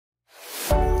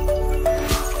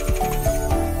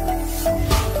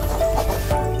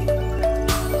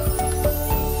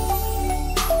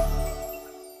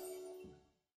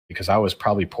because I was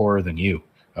probably poorer than you.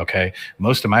 Okay.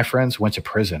 Most of my friends went to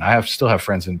prison. Still have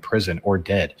friends in prison or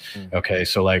dead. Okay.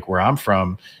 So like where I'm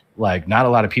from, like not a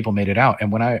lot of people made it out.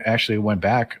 And when I actually went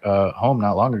back home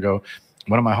not long ago,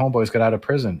 one of my homeboys got out of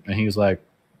prison and he was like,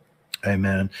 hey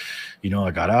man, I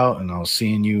got out and I was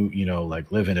seeing you,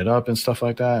 like living it up and stuff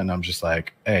like that. And I'm just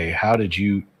like, hey, how did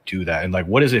you do that? And like,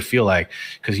 what does it feel like?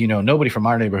 Because, nobody from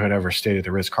our neighborhood ever stayed at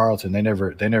the Ritz-Carlton. They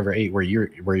never ate where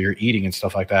you're eating and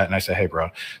stuff like that. And I said, hey bro,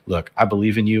 look, I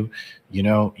believe in you.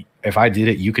 If I did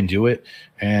it, you can do it.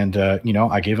 And,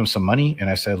 I gave him some money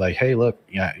and I said like, hey, look,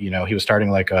 yeah, he was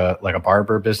starting like a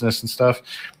barber business and stuff.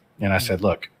 And I said,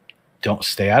 look, don't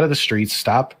stay out of the streets.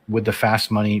 Stop with the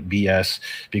fast money BS,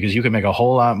 because you can make a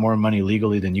whole lot more money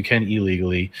legally than you can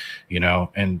illegally,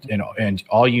 and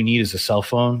all you need is a cell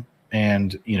phone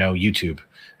and, YouTube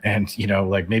and,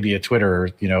 like maybe a Twitter, or,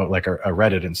 like a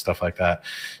Reddit and stuff like that.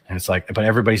 And it's like, but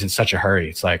everybody's in such a hurry.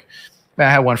 It's like, man,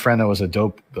 I had one friend that was a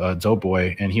dope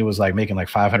boy, and he was like making like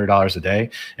 $500 a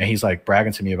day. And he's like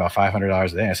bragging to me about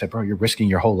 $500 a day. I said, bro, you're risking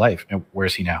your whole life. And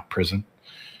where's he now? Prison.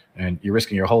 And you're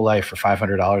risking your whole life for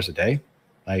 $500 a day.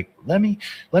 Like, let me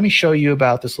show you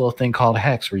about this little thing called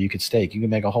Hex where you could stake. You can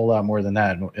make a whole lot more than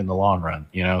that in the long run,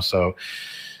 So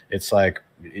it's like,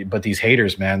 but these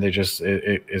haters, man, they just,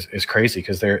 it's crazy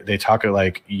because they talk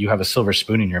like you have a silver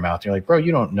spoon in your mouth. You're like, bro,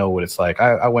 you don't know what it's like.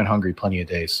 I went hungry plenty of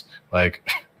days. Like,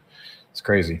 it's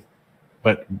crazy.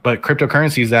 But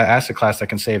cryptocurrency is that asset class that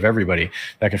can save everybody,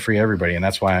 that can free everybody. And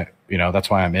that's why,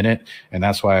 I'm in it. And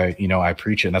that's why, I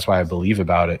preach it. And that's why I believe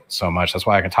about it so much. That's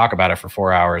why I can talk about it for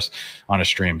 4 hours on a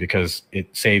stream, because it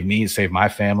saved me, it saved my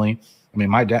family. I mean,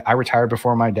 my dad, I retired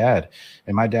before my dad,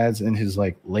 and my dad's in his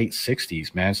like late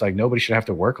 60s, man. It's like, nobody should have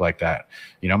to work like that.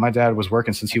 My dad was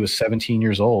working since he was 17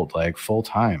 years old, like full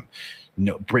time.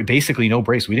 No, basically no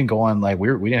breaks. We didn't go on like, we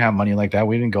didn't have money like that.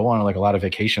 We didn't go on like a lot of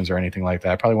vacations or anything like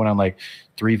that. I probably went on like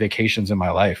 3 vacations in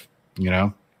my life,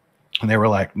 and they were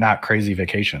like not crazy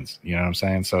vacations. You know what I'm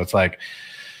saying? So it's like,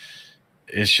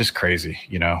 it's just crazy,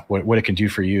 what it can do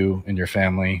for you and your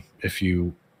family if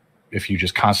you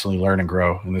just constantly learn and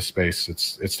grow in this space.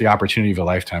 It's the opportunity of a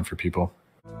lifetime for people.